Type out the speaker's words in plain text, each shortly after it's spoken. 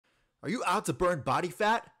Are you out to burn body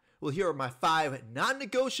fat? Well, here are my 5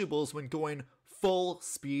 non-negotiables when going full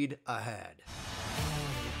speed ahead.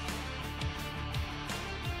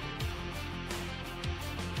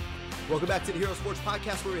 Welcome back to the Hero Sports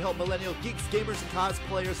Podcast, where we help millennial geeks, gamers, and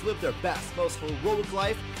cosplayers live their best, most heroic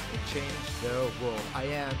life and change their world. I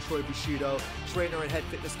am Troy Bushido, trainer and head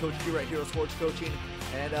fitness coach here at Hero Sports Coaching,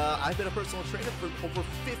 and I've been a personal trainer for over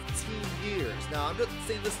 15 years. Now, I'm not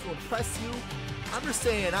saying this to impress you. I'm just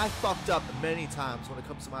saying I fucked up many times when it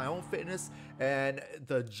comes to my own fitness and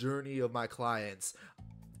the journey of my clients.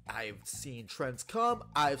 I've seen trends come,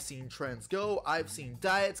 I've seen trends go, I've seen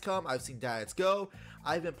diets come, I've seen diets go.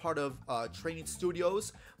 I've been part of training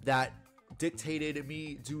studios that dictated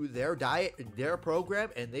me do their diet and their program,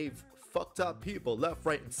 and they've fucked up people left,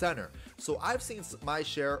 right, and center. So I've seen my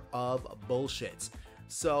share of bullshit.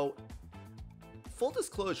 So, full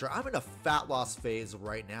disclosure, I'm in a fat loss phase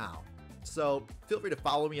right now. So feel free to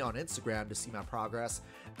follow me on Instagram to see my progress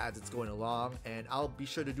as it's going along, and I'll be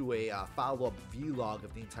sure to do a follow-up vlog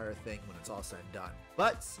of the entire thing when it's all said and done.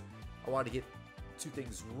 But I want to get two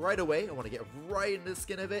things right away. I want to get right into the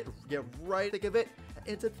skin of it, get right thick of it,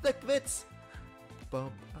 into the thick of it.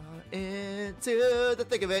 Bump into the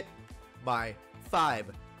thick of it. My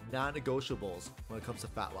 5 non-negotiables when it comes to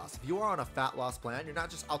fat loss. If you are on a fat loss plan, you're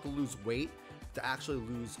not just out to lose weight, to actually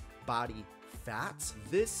lose body fat.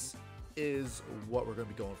 This is what we're going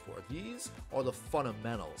to be going for. These are the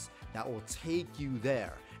fundamentals that will take you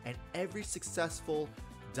there. And every successful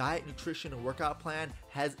diet, nutrition, and workout plan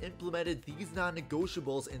has implemented these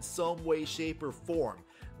non-negotiables in some way, shape, or form.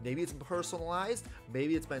 Maybe it's been personalized,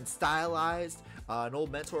 maybe it's been stylized. An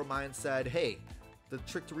old mentor of mine said, hey, the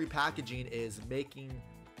trick to repackaging is making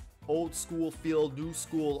old school feel new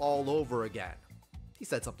school all over again. He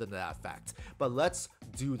said something to that effect. But let's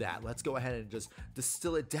do that. Let's go ahead and just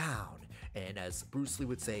distill it down. And as Bruce Lee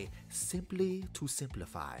would say, simply to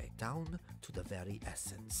simplify, down to the very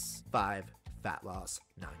essence. 5 fat loss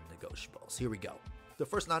non-negotiables. Here we go. The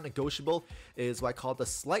first non-negotiable is what I call the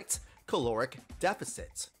slight caloric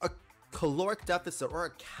deficit. A caloric deficit, or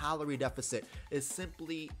a calorie deficit, is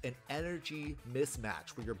simply an energy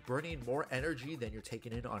mismatch where you're burning more energy than you're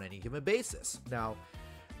taking in on any given basis. Now,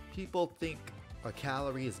 people think a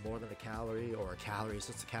calorie is more than a calorie, or a calorie is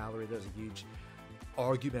just a calorie. There's a huge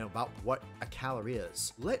argument about what a calorie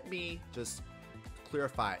is. Let me just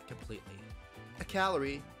clarify it completely. A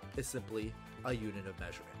calorie is simply a unit of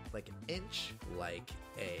measurement, like an inch, like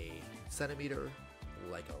a centimeter,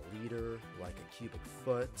 like a liter, like a cubic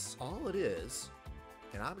foot. All it is,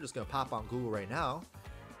 and I'm just gonna pop on Google right now,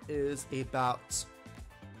 is about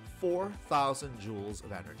 4,000 joules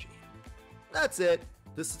of energy. That's it.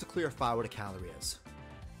 This is to clarify what a calorie is.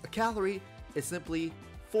 A calorie is simply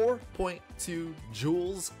 4.2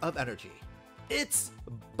 joules of energy. It's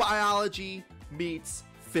biology meets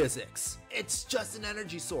physics. It's just an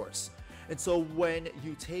energy source. And so when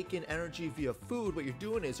you take in energy via food, what you're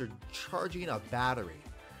doing is you're charging a battery.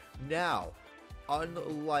 Now,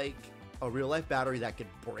 unlike a real life battery that could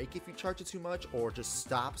break if you charge it too much, or just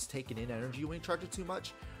stops taking in energy when you charge it too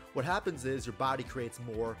much, what happens is your body creates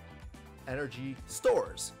more energy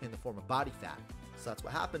stores in the form of body fat. So that's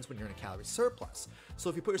what happens when you're in a calorie surplus.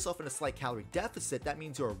 So if you put yourself in a slight calorie deficit, that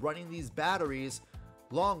means you're running these batteries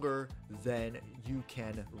longer than you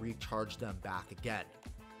can recharge them back again.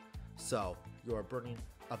 So you're burning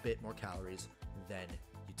a bit more calories than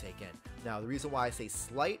you take in. Now, the reason why I say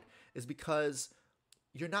slight is because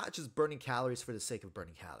you're not just burning calories for the sake of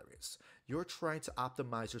burning calories. You're trying to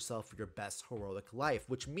optimize yourself for your best heroic life,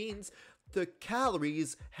 which means the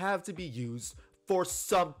calories have to be used for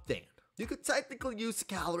something. You could technically use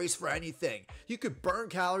calories for anything. You could burn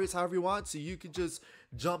calories however you want. So you could just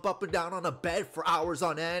jump up and down on a bed for hours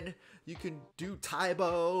on end. You can do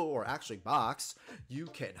Taibo, or actually box. You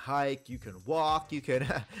can hike, you can walk, you can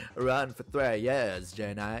run for 3 years,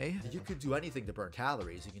 Jenny. You could do anything to burn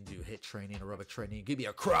calories. You can do HIIT training, aerobic training. You could be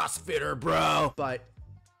a CrossFitter, bro. But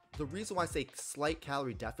the reason why I say slight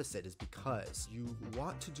calorie deficit is because you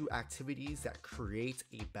want to do activities that create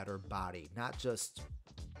a better body, not just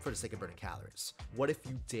for the sake of burning calories. What if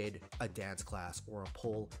you did a dance class, or a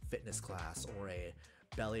pole fitness class, or a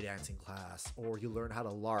belly dancing class, or you learn how to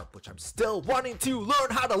LARP, which I'm still wanting to learn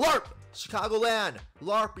how to LARP. Chicagoland,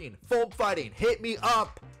 LARPing, foam fighting, hit me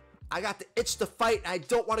up. I got the itch to fight, and I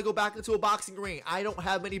don't want to go back into a boxing ring. I don't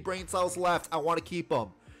have many brain cells left. I want to keep them.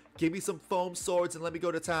 Give me some foam swords and let me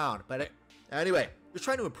go to town. But anyway, you're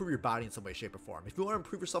trying to improve your body in some way, shape, or form. If you want to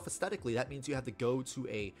improve yourself aesthetically, that means you have to go to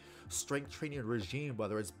a strength training regime,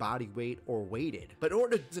 whether it's body weight or weighted. But in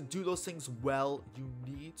order to do those things well, you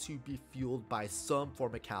need to be fueled by some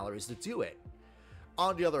form of calories to do it.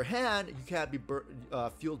 On the other hand, you can't be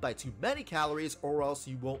fueled by too many calories or else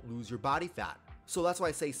you won't lose your body fat. So that's why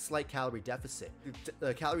I say slight calorie deficit.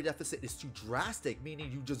 The calorie deficit is too drastic,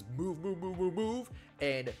 meaning you just move,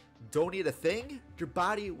 and don't eat a thing. Your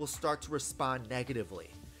body will start to respond negatively.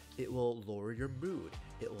 It will lower your mood.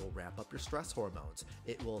 It will ramp up your stress hormones.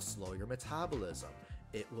 It will slow your metabolism.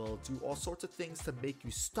 It will do all sorts of things to make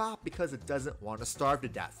you stop because it doesn't want to starve to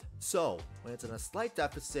death. So when it's in a slight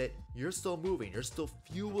deficit, you're still moving, you're still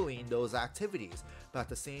fueling those activities, but at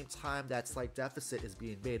the same time, that slight deficit is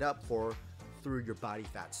being made up for through your body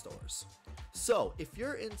fat stores. So if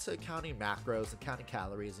you're into counting macros and counting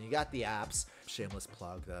calories and you got the apps, shameless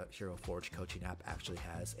plug, the Hero Forge coaching app actually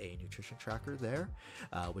has a nutrition tracker there,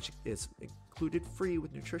 which is included free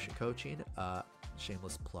with nutrition coaching.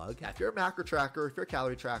 Shameless plug. If you're a macro tracker, if you're a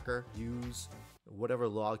calorie tracker, use whatever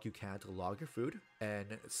log you can to log your food and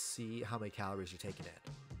see how many calories you're taking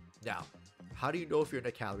in. Now, how do you know if you're in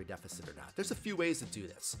a calorie deficit or not? There's a few ways to do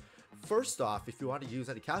this. First off, if you want to use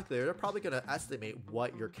any calculator, they're probably going to estimate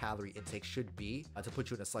what your calorie intake should be to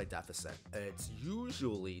put you in a slight deficit. It's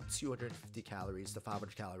usually 250 calories to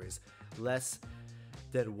 500 calories less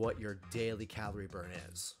than what your daily calorie burn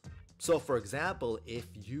is. So for example, if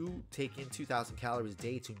you take in 2,000 calories a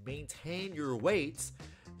day to maintain your weight,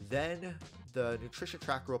 then the nutrition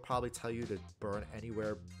tracker will probably tell you to burn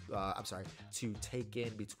anywhere, to take in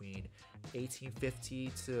between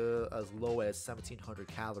 1,850 to as low as 1,700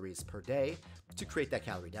 calories per day to create that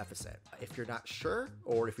calorie deficit. If you're not sure,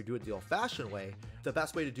 or if you're doing it the old-fashioned way, the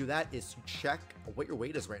best way to do that is to check what your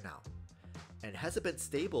weight is right now. And has it been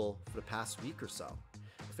stable for the past week or so?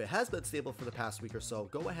 If it has been stable for the past week or so,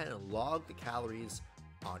 go ahead and log the calories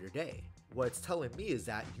on your day. What it's telling me is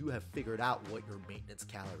that you have figured out what your maintenance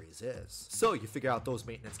calories is. So you figure out those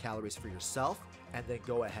maintenance calories for yourself and then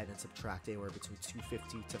go ahead and subtract anywhere between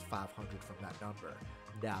 250 to 500 from that number.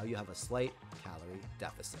 Now you have a slight calorie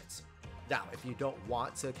deficit. Now, if you don't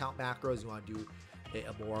want to count macros, you want to do it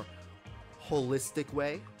a more holistic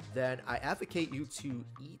way, then I advocate you to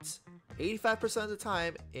eat 85% of the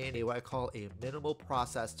time in what I call a minimal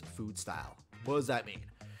processed food style. What does that mean?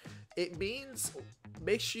 It means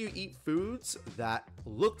make sure you eat foods that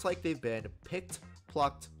look like they've been picked,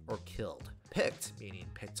 plucked, or killed. Picked, meaning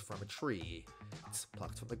picked from a tree,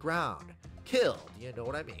 plucked from the ground, killed, you know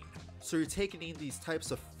what I mean. So you're taking in these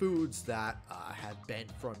types of foods that have been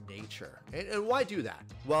from nature. And why do that?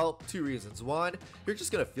 Well, two reasons. One, you're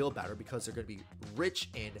just gonna feel better because they're gonna be rich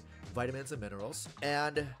in vitamins and minerals,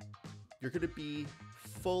 and you're gonna be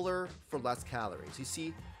fuller for less calories. You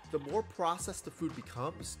see, the more processed the food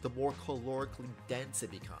becomes, the more calorically dense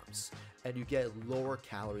it becomes, and you get lower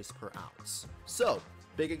calories per ounce. So,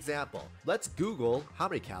 big example, let's Google how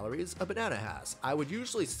many calories a banana has. I would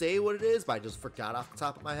usually say what it is, but I just forgot off the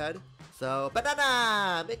top of my head. So,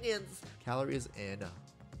 banana, minions. Calories in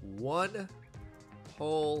one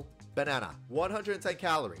whole banana, 110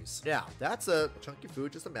 calories. Now, that's a chunky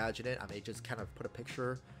food, just imagine it. I may just kind of put a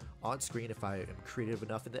picture on screen if I am creative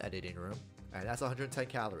enough in the editing room. And that's 110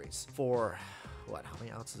 calories for, what, how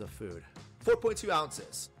many ounces of food? 4.2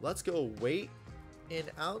 ounces. Let's go weight in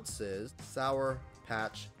ounces, Sour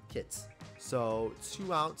Patch Kids. So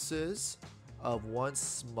 2 ounces of one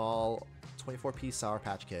small 24-piece Sour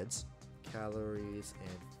Patch Kids. Calories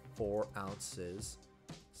in 4 ounces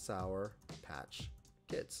Sour Patch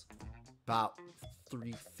Kids. About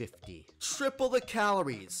 350. Triple the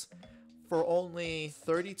calories for only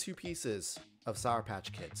 32 pieces of Sour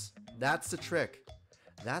Patch Kids. That's the trick.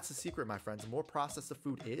 That's the secret, my friends. The more processed the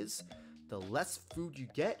food is, the less food you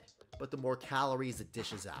get, but the more calories it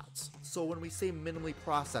dishes out. So when we say minimally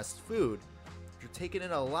processed food, you're taking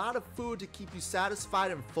in a lot of food to keep you satisfied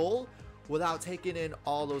and full without taking in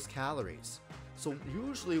all those calories. So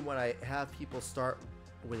usually when I have people start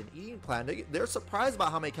with an eating plan, they're surprised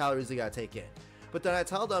about how many calories they gotta take in. But then I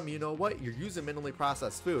tell them, you know what, you're using minimally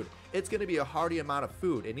processed food. It's gonna be a hearty amount of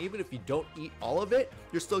food. And even if you don't eat all of it,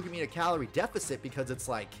 you're still gonna be in a calorie deficit because it's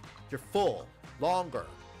like, you're full, longer,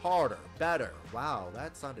 harder, better. Wow,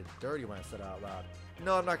 that sounded dirty when I said it out loud.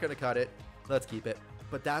 No, I'm not gonna cut it. Let's keep it.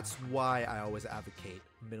 But that's why I always advocate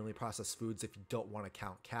minimally processed foods if you don't wanna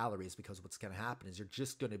count calories, because what's gonna happen is you're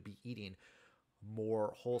just gonna be eating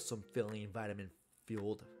more wholesome, filling,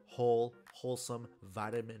 vitamin-fueled, wholesome,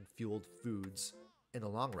 vitamin-fueled foods in the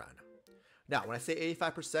long run. Now, when I say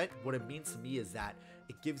 85%, what it means to me is that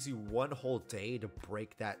it gives you one whole day to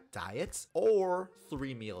break that diet, or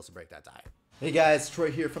 3 meals to break that diet. Hey guys, Troy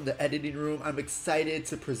here from the editing room. I'm excited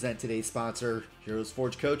to present today's sponsor, Heroes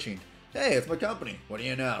Forge Coaching. Hey, it's my company. What do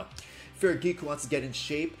you know? If you're a geek who wants to get in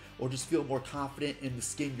shape or just feel more confident in the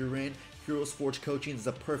skin you're in, Heroes Forge Coaching is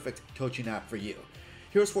the perfect coaching app for you.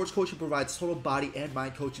 Hero Sports Coaching provides total body and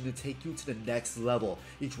mind coaching to take you to the next level.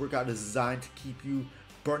 Each workout is designed to keep you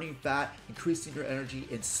burning fat, increasing your energy,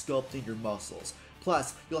 and sculpting your muscles.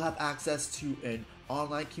 Plus, you'll have access to an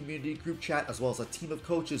online community group chat as well as a team of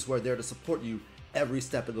coaches who are there to support you every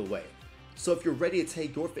step of the way. So if you're ready to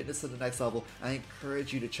take your fitness to the next level, I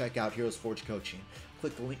encourage you to check out Hero Sports Coaching.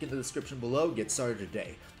 Click the link in the description below, get started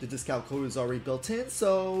today. The discount code is already built in,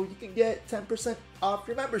 so you can get 10% off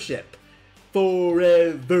your membership.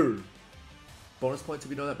 Forever. Bonus points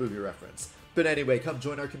if you know that movie reference. But anyway, come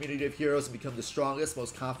join our community of heroes and become the strongest,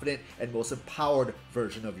 most confident, and most empowered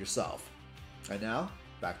version of yourself. And now,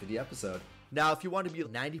 back to the episode. Now, if you want to be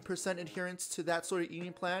 90% adherence to that sort of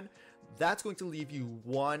eating plan, that's going to leave you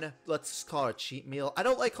one, let's just call it a cheat meal. I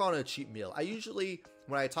don't like calling it a cheat meal. I usually,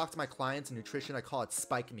 when I talk to my clients in nutrition, I call it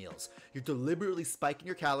spike meals. You're deliberately spiking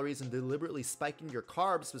your calories and deliberately spiking your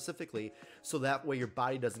carbs specifically, so that way your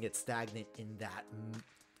body doesn't get stagnant in that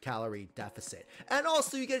calorie deficit. And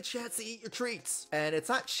also you get a chance to eat your treats. And it's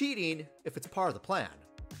not cheating if it's part of the plan.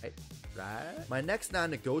 Right? My next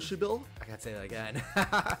non-negotiable, I gotta say that again.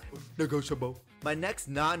 Negotiable. My next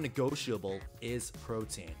non-negotiable is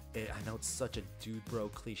protein. I know it's such a dude bro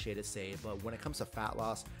cliche to say, but when it comes to fat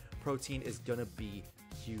loss, protein is gonna be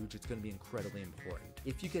huge. It's gonna be incredibly important.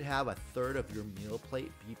 If you could have a third of your meal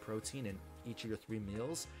plate be protein in each of your 3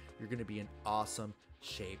 meals, you're gonna be in awesome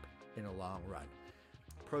shape in the long run.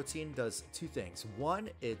 Protein does 2 things. One,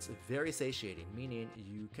 it's very satiating, meaning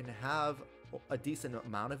you can have a decent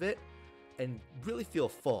amount of it and really feel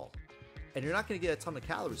full. And you're not going to get a ton of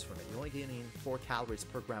calories from it. You're only getting 4 calories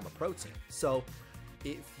per gram of protein. So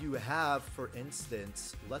if you have, for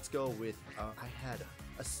instance, let's go with, I had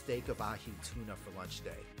a steak of ahi tuna for lunch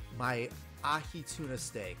today. My ahi tuna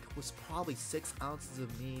steak was probably 6 ounces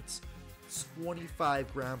of meat,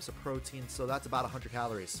 25 grams of protein, so that's about 100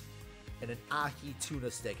 calories. And an ahi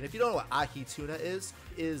tuna steak. And if you don't know what ahi tuna is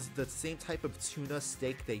the same type of tuna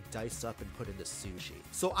steak they dice up and put into sushi.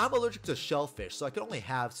 So I'm allergic to shellfish, so I can only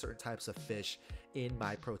have certain types of fish in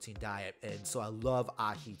my protein diet. And so I love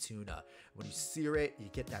ahi tuna. When you sear it, you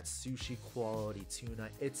get that sushi quality tuna.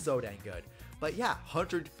 It's so dang good. But yeah,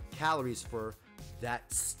 100 calories for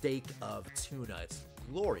that steak of tuna. It's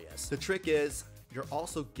glorious. The trick is you're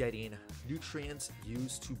also getting nutrients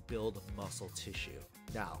used to build muscle tissue.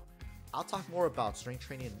 Now, I'll talk more about strength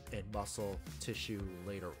training and muscle tissue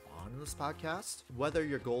later on in this podcast. Whether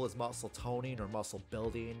your goal is muscle toning or muscle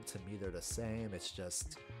building, to me they're the same. It's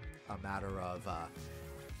just a matter of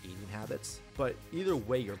eating habits. But either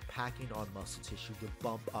way, you're packing on muscle tissue to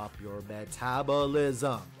bump up your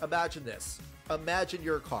metabolism. Imagine this. Imagine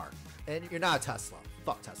you're a car, and you're not a Tesla.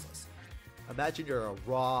 Fuck Teslas. Imagine you're a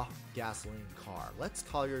raw gasoline car. Let's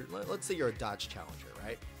say you're a Dodge Challenger,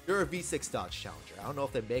 right? You're a V6 Dodge Challenger. I don't know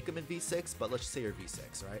if they make them in V6, but let's just say you're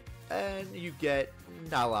V6, right? And you get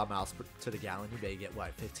not a lot of miles to the gallon. You may get,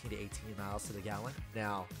 15 to 18 miles to the gallon?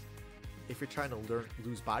 Now, if you're trying to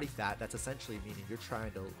lose body fat, that's essentially meaning you're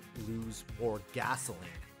trying to lose more gasoline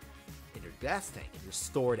in your gas tank, in your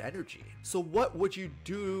stored energy. So what would you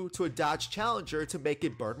do to a Dodge Challenger to make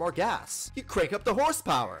it burn more gas? You crank up the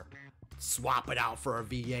horsepower. Swap it out for a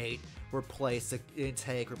V8, replace the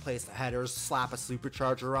intake, replace the headers, slap a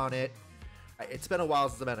supercharger on it. It's been a while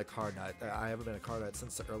since I've been a car nut. I haven't been a car nut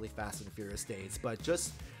since the early Fast and Furious days, but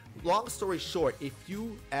just long story short, if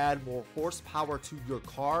you add more horsepower to your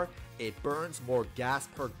car, it burns more gas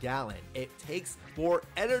per gallon. It takes more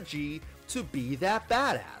energy to be that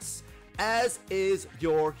badass, as is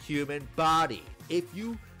your human body. If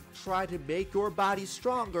you try to make your body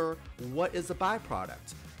stronger, what is the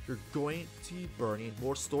byproduct? You're going to be burning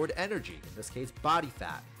more stored energy, in this case, body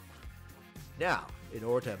fat. Now, in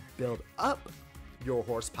order to build up your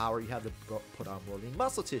horsepower, you have to put on more lean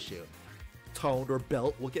muscle tissue. Toned or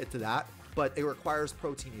built, we'll get to that, but it requires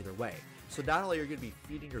protein either way. So not only are you going to be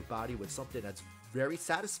feeding your body with something that's very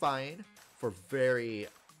satisfying for very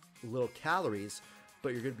little calories,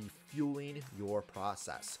 but you're going to be fueling your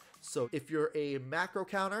process. So if you're a macro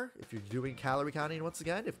counter, if you're doing calorie counting once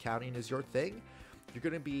again, if counting is your thing, you're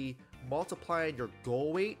going to be multiplying your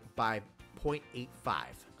goal weight by 0.85.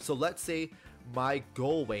 So let's say my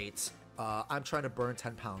goal weight, I'm trying to burn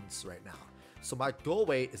 10 pounds right now. So my goal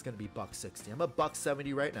weight is going to be $160. I'm a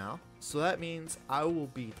 $170 right now. So that means I will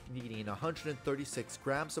be needing 136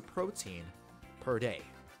 grams of protein per day.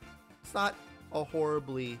 It's not a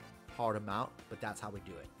horribly hard amount, but that's how we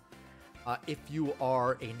do it. If you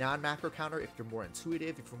are a non-macro counter, if you're more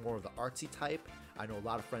intuitive, if you're more of the artsy type, I know a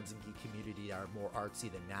lot of friends in the geek community are more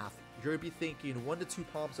artsy than NAF. You're going to be thinking 1 to 2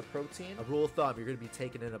 palms of protein. A rule of thumb, you're going to be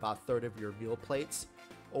taking in about a third of your meal plates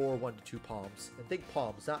or 1 to 2 palms. And think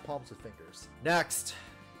palms, not palms with fingers. Next,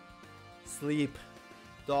 sleep.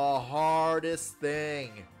 The hardest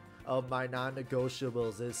thing of my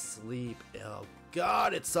non-negotiables is sleep. Oh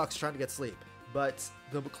God, it sucks trying to get sleep. But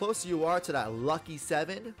the closer you are to that lucky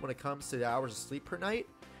 7 when it comes to the hours of sleep per night,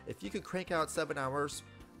 if you could crank out 7 hours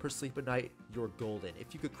per sleep a night, you're golden.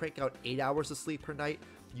 If you could crank out 8 hours of sleep per night,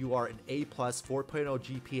 you are an A+ 4.0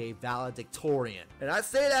 GPA valedictorian. And I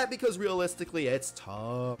say that because realistically, it's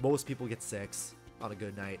tough. Most people get 6 on a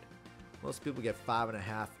good night. Most people get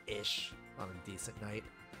 5.5-ish on a decent night.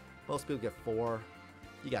 Most people get 4.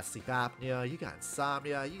 You got sleep apnea, you got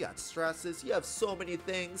insomnia, you got stresses, you have so many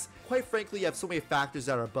things. Quite frankly, you have so many factors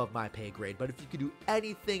that are above my pay grade, but if you could do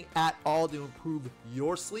anything at all to improve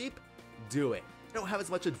your sleep, do it. I don't have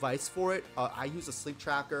as much advice for it. I use a sleep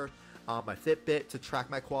tracker on my Fitbit to track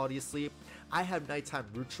my quality of sleep. I have nighttime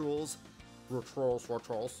rituals.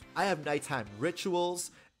 I have nighttime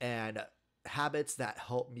rituals and habits that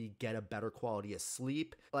help me get a better quality of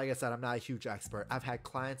sleep. Like I said, I'm not a huge expert. I've had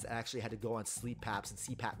clients that actually had to go on sleep paps and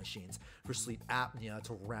CPAP machines for sleep apnea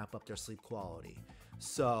to ramp up their sleep quality.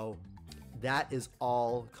 So that is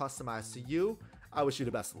all customized to you. I wish you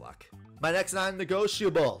the best of luck. My next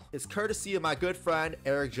non-negotiable is courtesy of my good friend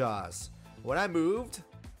Eric Jaws. When I moved,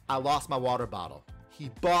 I lost my water bottle. He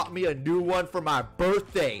bought me a new one for my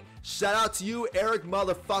birthday. Shout out to you, Eric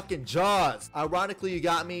motherfucking Jaws. Ironically, you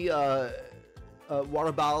got me a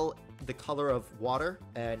water bottle the color of water.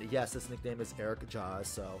 And yes, his nickname is Eric Jaws.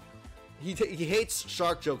 So he hates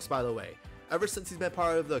shark jokes, by the way. Ever since he's been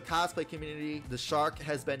part of the cosplay community, the shark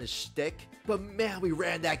has been his shtick. But man, we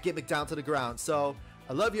ran that gimmick down to the ground. So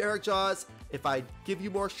I love you, Eric Jaws. If I give you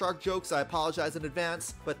more shark jokes, I apologize in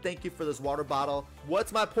advance, but thank you for this water bottle.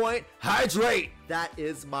 What's my point? Hydrate! That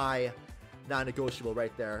is my non-negotiable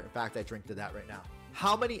right there. In fact, I drink to that right now.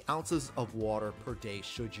 How many ounces of water per day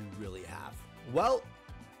should you really have? Well,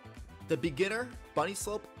 the beginner bunny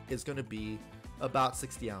slope is going to be about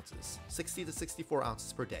 60 ounces, 60 to 64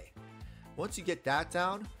 ounces per day. Once you get that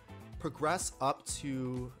down, progress up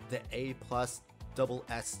to the A+ double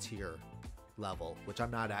S tier level, which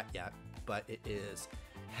I'm not at yet, but it is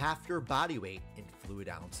half your body weight in fluid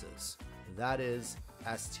ounces. That is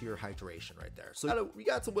S tier hydration right there. So we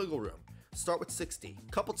got some wiggle room. Start with 60.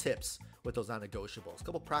 Couple tips with those non-negotiables.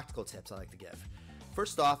 Couple practical tips I like to give.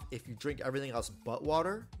 First off, if you drink everything else but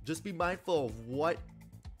water, just be mindful of what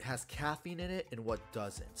has caffeine in it and what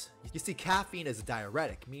doesn't. You see, caffeine is a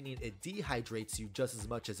diuretic, meaning it dehydrates you just as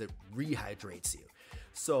much as it rehydrates you.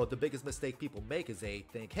 So the biggest mistake people make is they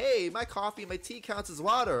think, hey, my coffee and my tea counts as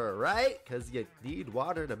water, right? Because you need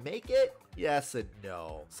water to make it? Yes and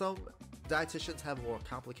no. Some dietitians have a more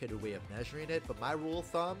complicated way of measuring it, but my rule of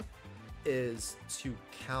thumb is to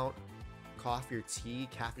count coffee or tea,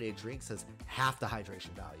 caffeinated drinks as half the hydration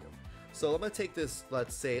value. So I'm gonna take this,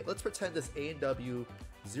 let's pretend this A&W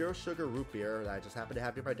zero sugar root beer that I just happen to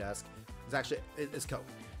have near my desk is Coke.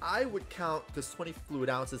 I would count this 20 fluid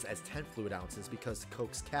ounces as 10 fluid ounces because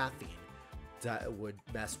Coke's caffeine that would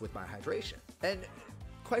mess with my hydration. And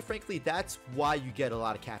quite frankly, that's why you get a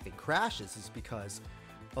lot of caffeine crashes, is because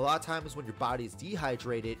a lot of times when your body is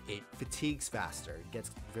dehydrated, it fatigues faster, it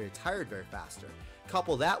gets very tired very faster.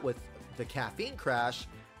 Couple that with the caffeine crash,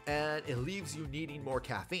 and it leaves you needing more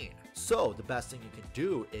caffeine. So the best thing you can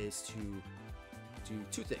do is to do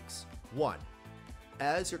 2 things. 1,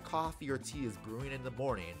 as your coffee or tea is brewing in the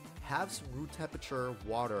morning, have some room temperature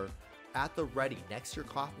water at the ready next to your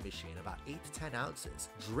coffee machine, about 8 to 10 ounces.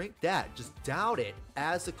 Drink that, just down it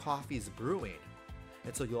as the coffee is brewing.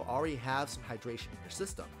 And so you'll already have some hydration in your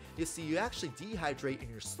system. You see, you actually dehydrate in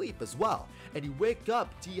your sleep as well, and you wake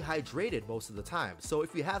up dehydrated most of the time. So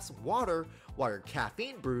if you have some water while your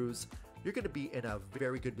caffeine brews, you're gonna be in a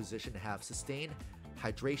very good position to have sustained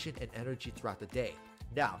hydration and energy throughout the day.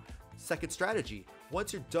 Now, second strategy,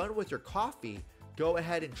 once you're done with your coffee, go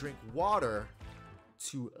ahead and drink water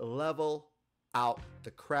to level out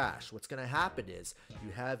the crash. What's gonna happen is you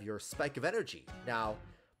have your spike of energy. Now,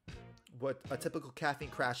 what a typical caffeine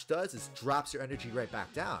crash does is drops your energy right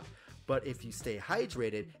back down. But if you stay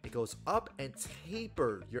hydrated, it goes up and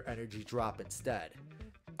taper your energy drop instead.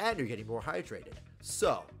 And you're getting more hydrated.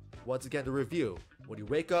 So, once again to review, when you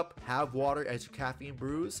wake up, have water as your caffeine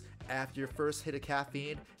brews. After your first hit of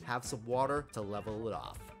caffeine, have some water to level it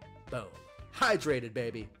off. Boom. Hydrated,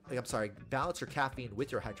 baby. Balance your caffeine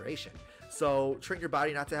with your hydration. So train your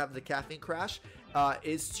body not to have the caffeine crash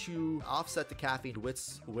is to offset the caffeine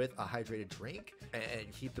with a hydrated drink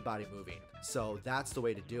and keep the body moving. So that's the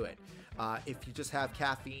way to do it. If you just have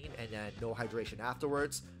caffeine and then no hydration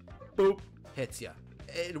afterwards, boop, hits you.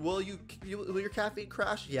 And will your caffeine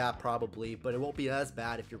crash? Yeah, probably, but it won't be as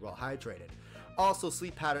bad if you're well hydrated. Also,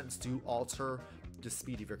 sleep patterns do alter the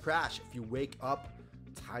speed of your crash. If you wake up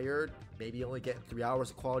tired, maybe only getting 3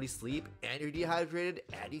 hours of quality sleep, and you're dehydrated,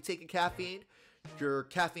 and you take a caffeine, your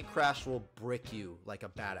caffeine crash will brick you like a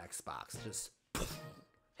bad Xbox. Just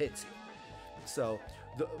hits you. So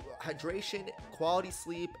the hydration, quality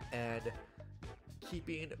sleep, and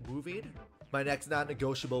keeping moving. My next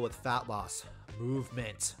non-negotiable with fat loss: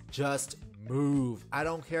 movement. Just move. I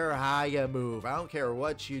don't care how you move. I don't care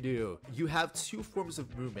what you do. You have two forms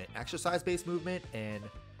of movement: exercise-based movement and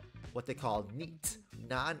what they call NEAT,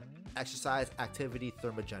 non-exercise activity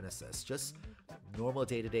thermogenesis. Just normal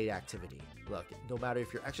day-to-day activity. Look, no matter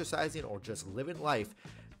if you're exercising or just living life,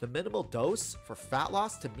 the minimal dose for fat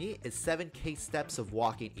loss to me is 7K steps of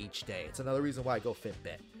walking each day. It's another reason why I go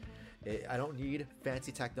Fitbit. I don't need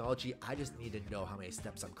fancy technology. I just need to know how many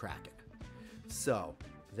steps I'm cracking. So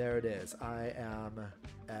there it is. I am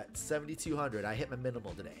at 7,200. I hit my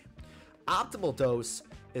minimal today. Optimal dose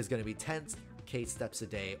is going to be 10K steps a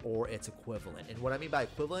day or its equivalent. And what I mean by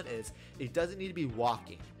equivalent is it doesn't need to be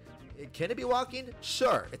walking. Can it be walking?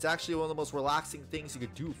 Sure. It's actually one of the most relaxing things you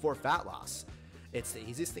could do for fat loss. It's the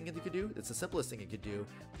easiest thing you could do. It's the simplest thing you could do.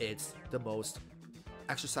 It's the most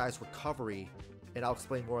exercise recovery, and I'll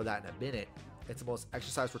explain more of that in a minute. It's the most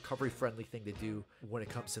exercise recovery friendly thing to do when it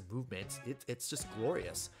comes to movement. It's just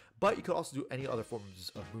glorious. But you could also do any other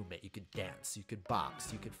forms of movement. You could dance, you could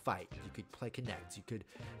box, you could fight, you could play Kinect, you could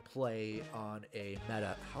play on a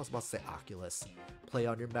Meta, I was about to say Oculus, play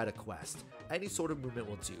on your Meta Quest. Any sort of movement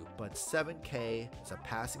will do, but 7K is a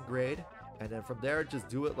passing grade. And then from there, just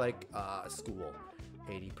do it like school.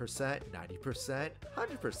 80%, 90%,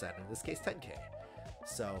 100%, in this case 10K.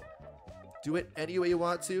 So do it any way you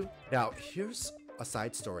want to. Now, here's a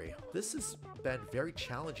side story. This has been very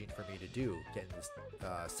challenging for me to do, getting this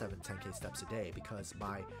 10K steps a day, because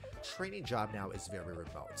my training job now is very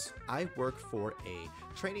remote. I work for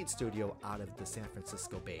a training studio out of the San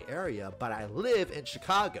Francisco Bay Area, but I live in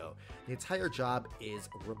Chicago. The entire job is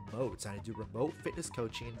remote, and I do remote fitness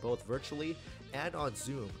coaching both virtually and on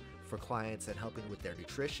Zoom for clients and helping with their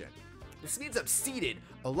nutrition. This means I'm seated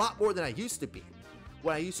a lot more than I used to be.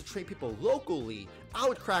 When I used to train people locally, I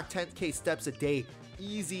would crack 10K steps a day,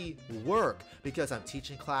 easy work, because I'm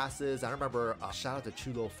teaching classes. I remember, shout out to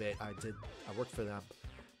Chulo Fit. I worked for them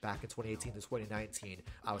back in 2018 to 2019.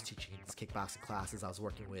 I was teaching these kickboxing classes. I was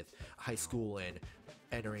working with high school and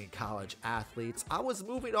entering college athletes. I was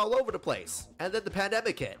moving all over the place. And then the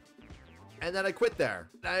pandemic hit. And then I quit there.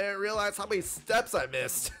 I didn't realize how many steps I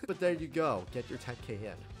missed. But there you go. Get your 10K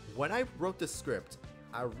in. When I wrote this script,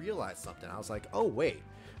 I realized something. I was like, oh wait,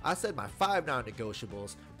 I said my 5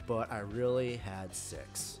 non-negotiables, but I really had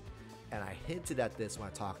 6. And I hinted at this when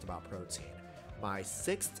I talked about protein. My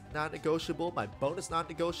 6th non-negotiable, my bonus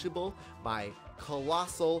non-negotiable, my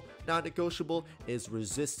colossal non-negotiable is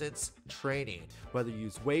resistance training. Whether you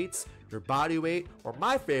use weights, your body weight, or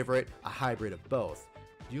my favorite, a hybrid of both.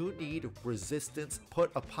 You need resistance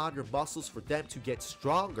put upon your muscles for them to get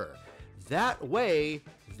stronger. That way,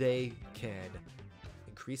 they can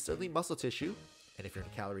increase their lean muscle tissue, and if you're in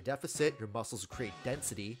a calorie deficit, your muscles create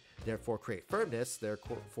density, therefore create firmness,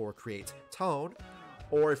 therefore create tone.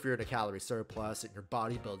 Or if you're in a calorie surplus and you're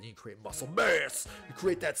bodybuilding, you create muscle mass. You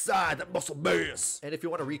create that side, that muscle mass. And if you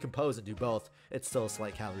want to recompose and do both, it's still a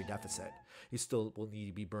slight calorie deficit. You still will need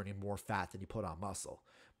to be burning more fat than you put on muscle.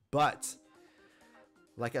 But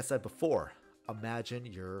like I said before, imagine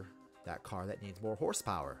you're that car that needs more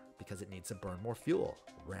horsepower because it needs to burn more fuel.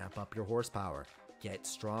 Ramp up your horsepower. Get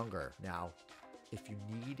stronger. Now, if you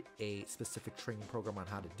need a specific training program on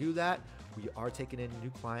how to do that, we are taking in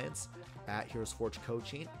new clients at Heroes Forge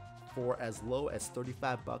Coaching. For as low as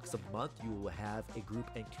 $35 a month, you will have a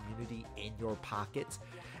group and community in your pocket,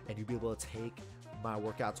 and you'll be able to take my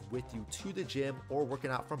workouts with you to the gym or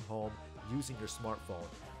working out from home using your smartphone.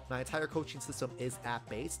 My entire coaching system is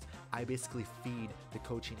app-based. I basically feed the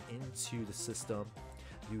coaching into the system.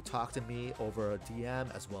 You talk to me over a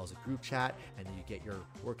DM as well as a group chat, and then you get your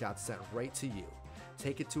workouts sent right to you.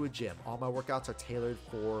 Take it to a gym. All my workouts are tailored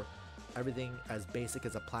for everything as basic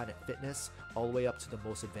as a Planet Fitness all the way up to the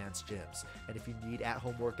most advanced gyms. And if you need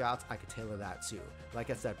at-home workouts, I can tailor that too. Like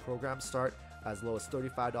I said, programs start as low as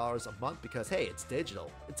 $35 a month because, hey, it's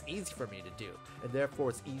digital. It's easy for me to do, and therefore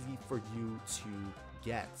it's easy for you to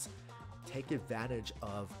get. Take advantage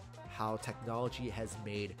of how technology has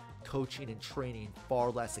made coaching and training far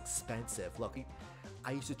less expensive. Look,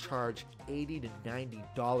 I used to charge $80 to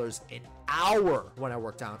 $90 an hour when I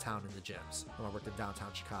worked downtown in the gyms, when I worked in downtown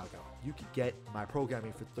Chicago. You could get my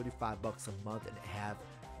programming for $35 a month and have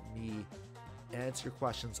me answer your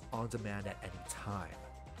questions on demand at any time.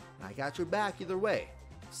 And I got your back either way.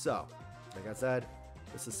 So, like I said,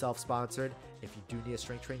 this is self-sponsored. If you do need a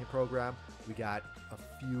strength training program, we got a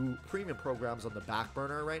few premium programs on the back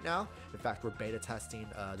burner right now. In fact, we're beta testing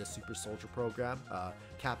the Super Soldier program,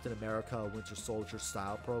 Captain America Winter Soldier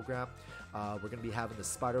style program. We're going to be having the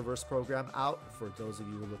Spider-Verse program out for those of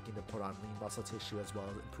you looking to put on lean muscle tissue as well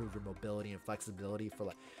as improve your mobility and flexibility for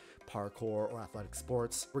like parkour or athletic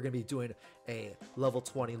sports. We're going to be doing a level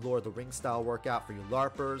 20 Lord of the Rings style workout for you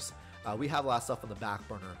LARPers. We have a lot of stuff on the back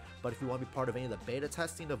burner, but if you want to be part of any of the beta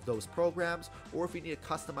testing of those programs, or if you need a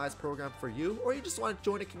customized program for you, or you just want to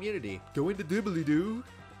join a community, go into doobly-doo.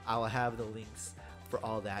 I will have the links for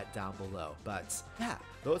all that down below. But yeah,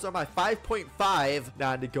 those are my 5.5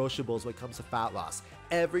 non-negotiables when it comes to fat loss.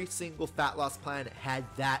 Every single fat loss plan had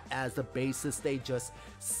that as the basis. They just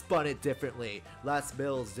spun it differently. Les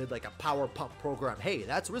Mills did like a power pump program. Hey,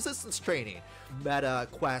 that's resistance training. Meta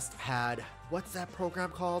Quest had, what's that program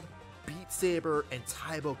called? Beat Saber and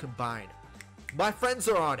Taibo combined. My friends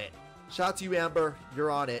are on it. Shout out to you, Amber. You're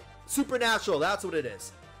on it. Supernatural, that's what it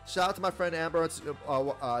is. Shout out to my friend Amber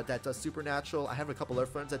that does Supernatural. I have a couple other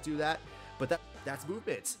friends that do that, but that's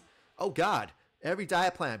movements. Oh God, every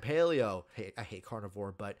diet plan, paleo, hey, I hate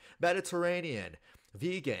carnivore, but Mediterranean,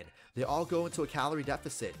 vegan, they all go into a calorie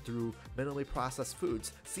deficit through minimally processed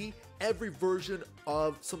foods. See, every version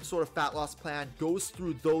of some sort of fat loss plan goes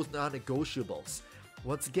through those non-negotiables.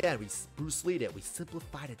 Once again, Bruce Lee'd it. We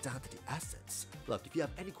simplified it down to the essence. Look, if you have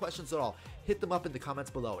any questions at all, hit them up in the comments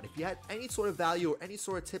below. And if you had any sort of value or any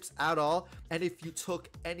sort of tips at all, and if you took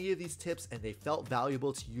any of these tips and they felt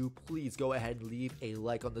valuable to you, please go ahead and leave a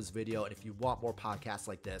like on this video. And if you want more podcasts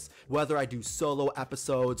like this, whether I do solo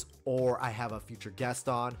episodes or I have a future guest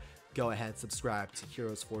on, go ahead and subscribe to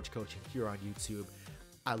Heroes Forge Coaching here on YouTube.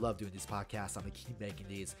 I love doing these podcasts. I'm going to keep making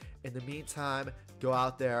these. In the meantime, go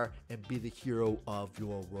out there and be the hero of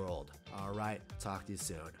your world. All right. Talk to you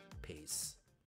soon. Peace.